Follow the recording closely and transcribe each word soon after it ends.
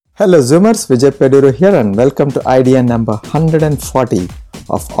Hello Zoomers, Vijay Peduru here and welcome to idea number 140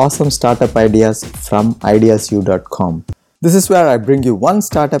 of awesome startup ideas from ideasu.com. This is where I bring you one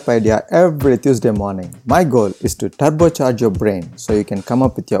startup idea every Tuesday morning. My goal is to turbocharge your brain so you can come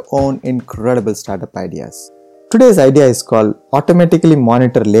up with your own incredible startup ideas. Today's idea is called automatically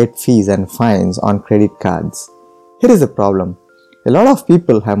monitor late fees and fines on credit cards. Here is the problem. A lot of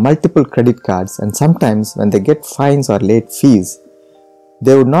people have multiple credit cards and sometimes when they get fines or late fees,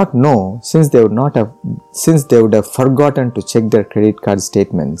 they would not know since they would have forgotten to check their credit card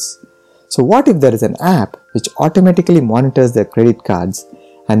statements. So what if there is an app which automatically monitors their credit cards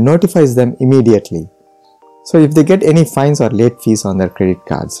and notifies them immediately? So if they get any fines or late fees on their credit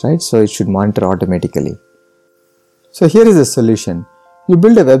cards, right? So it should monitor automatically. So here is the solution. You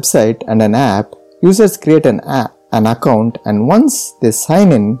build a website and an app. Users create an account, and once they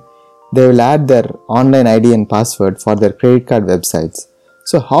sign in, they will add their online ID and password for their credit card websites.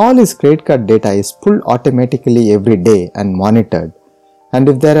 So all his credit card data is pulled automatically every day and monitored. And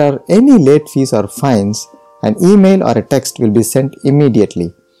if there are any late fees or fines, an email or a text will be sent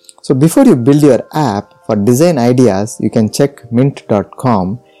immediately. So before you build your app, for design ideas, you can check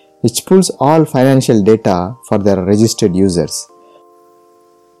mint.com, which pulls all financial data for their registered users.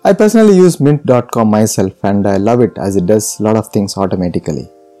 I personally use mint.com myself and I love it as it does a lot of things automatically.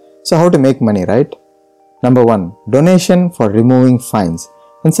 So how to make money, right? Number 1. Donation for removing fines.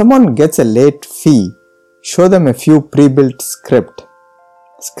 When someone gets a late fee, show them a few pre-built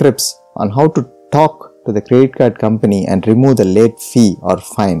scripts on how to talk to the credit card company and remove the late fee or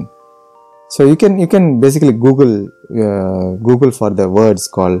fine. So you can basically Google for the words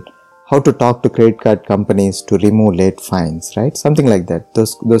called how to talk to credit card companies to remove late fines, right? Something like that.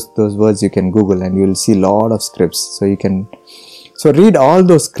 Those words you can Google and you will see a lot of scripts. So read all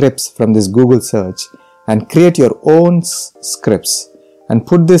those scripts from this Google search and create your own scripts and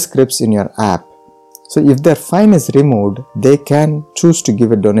put these scripts in your app. So if their fine is removed, they can choose to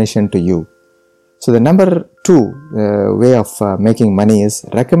give a donation to you. So the number 2 way of making money is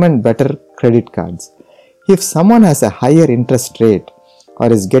recommend better credit cards. If someone has a higher interest rate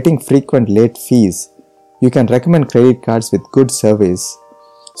or is getting frequent late fees, you can recommend credit cards with good service.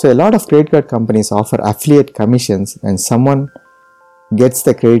 So a lot of credit card companies offer affiliate commissions when someone gets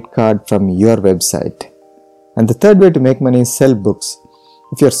the credit card from your website. And the third way to make money is sell books.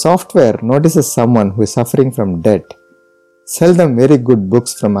 If your software notices someone who is suffering from debt, sell them very good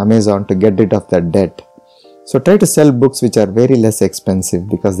books from Amazon to get rid of their debt. So try to sell books which are very less expensive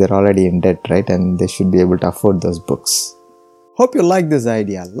because they're already in debt, right? And they should be able to afford those books. Hope you like this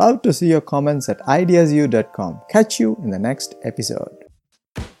idea. Love to see your comments at ideasu.com. Catch you in the next episode.